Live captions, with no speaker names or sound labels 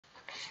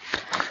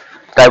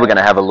Today we're going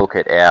to have a look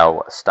at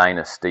our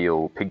stainless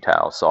steel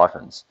pigtail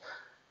siphons.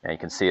 Now you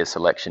can see a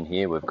selection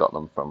here. We've got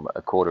them from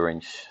 1/4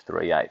 inch,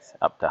 3/8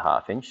 up to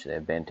 1/2 inch. They're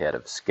bent out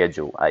of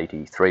Schedule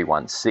 80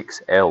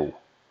 316L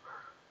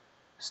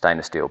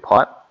stainless steel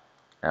pipe.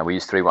 We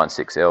use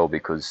 316L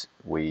because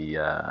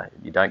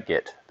you don't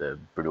get the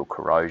brittle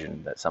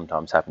corrosion that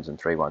sometimes happens in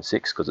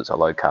 316 because it's a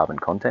low carbon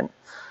content.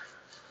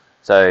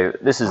 So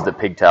this is the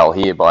pigtail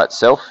here by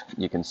itself.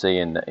 You can see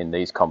in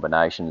these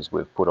combinations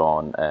we've put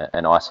on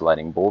an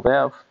isolating ball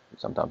valve,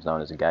 sometimes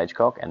known as a gauge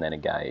cock, and then a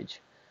gauge.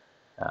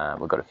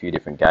 We've got a few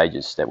different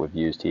gauges that we've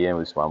used here.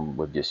 This one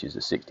we've just used a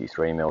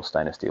 63mm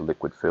stainless steel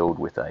liquid filled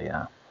with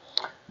a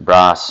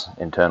brass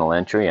internal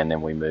entry, and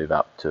then we move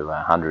up to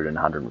 100 and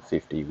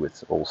 150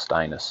 with all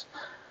stainless.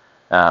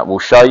 We'll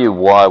show you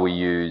why we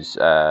use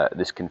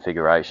this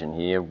configuration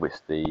here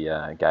with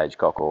the gauge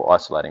cock or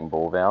isolating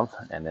ball valve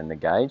and then the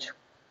gauge.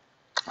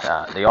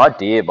 The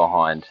idea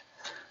behind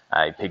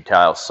a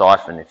pigtail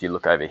siphon, if you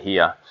look over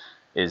here,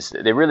 is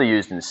they're really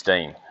used in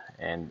steam,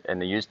 and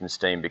they're used in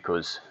steam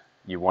because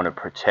you want to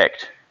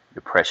protect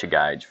your pressure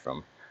gauge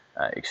from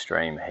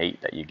extreme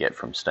heat that you get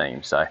from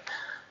steam. So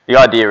the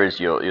idea is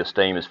your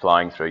steam is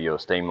flowing through your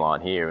steam line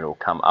here, and it'll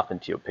come up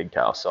into your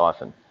pigtail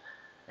siphon.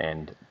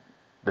 And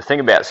the thing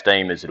about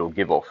steam is it'll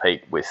give off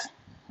heat with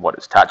what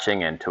it's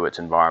touching and to its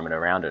environment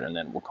around it, and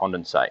then it will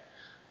condensate.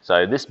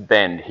 So this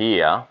bend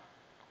here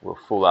will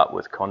fill up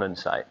with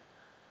condensate,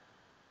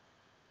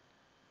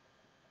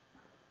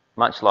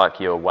 much like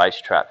your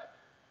waste trap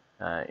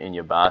in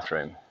your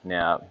bathroom.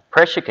 Now,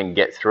 pressure can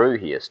get through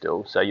here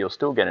still, so you'll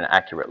still get an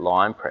accurate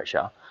line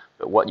pressure,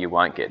 but what you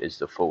won't get is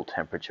the full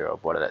temperature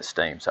of that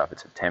steam. So if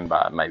it's a 10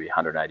 bar, maybe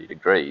 180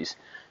 degrees,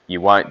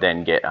 you won't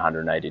then get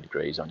 180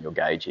 degrees on your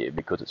gauge here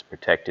because it's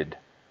protected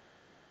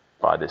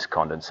by this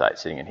condensate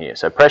sitting in here.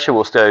 So pressure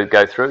will still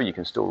go through. You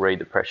can still read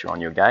the pressure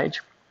on your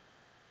gauge.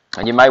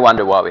 And you may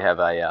wonder why we have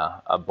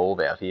a ball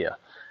valve here.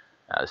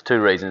 There's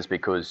two reasons.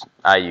 Because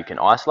A, you can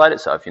isolate it,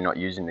 so if you're not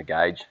using the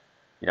gauge,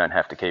 you don't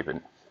have to keep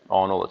it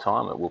on all the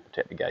time. It will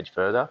protect the gauge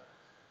further.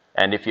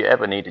 And if you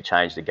ever need to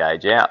change the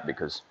gauge out,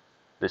 because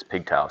this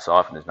pigtail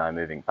siphon has no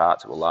moving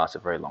parts, it will last a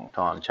very long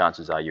time,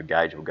 chances are your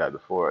gauge will go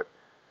before it.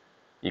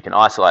 You can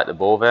isolate the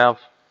ball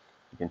valve,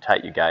 you can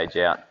take your gauge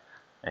out,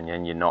 and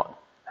then you're not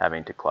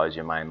having to close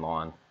your main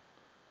line,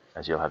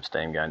 as you'll have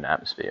steam going to the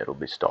atmosphere. It'll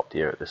be stopped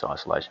here at this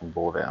isolation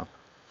ball valve.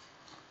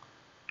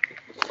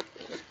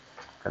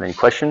 Have any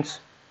questions?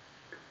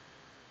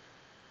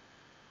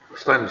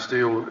 Stainless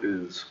steel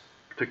is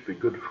particularly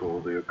good for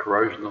the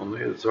corrosion on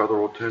there. Is there other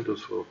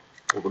alternatives for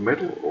the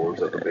metal, or is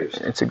that the best?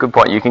 It's a good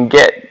point. You can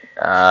get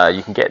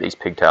these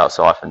pigtail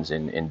siphons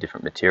in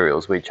different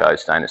materials. We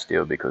chose stainless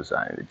steel because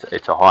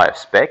it's a higher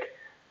spec,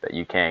 but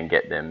you can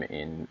get them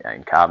in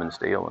carbon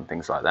steel and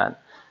things like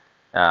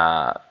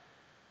that.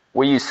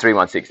 We use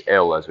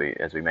 316L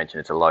as we mentioned.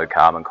 It's a low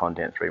carbon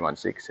content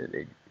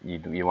 316.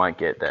 You won't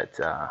get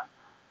that.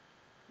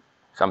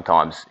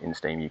 Sometimes in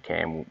steam you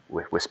can,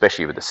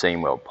 especially with the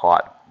seam weld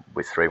pipe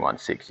with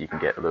 316, you can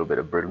get a little bit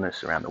of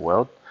brittleness around the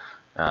weld.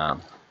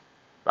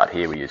 But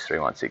here we use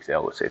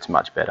 316L, it's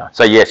much better.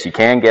 So yes, you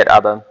can get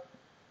other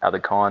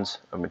kinds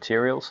of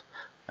materials.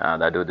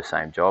 They do the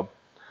same job.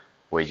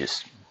 We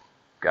just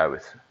go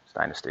with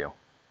stainless steel.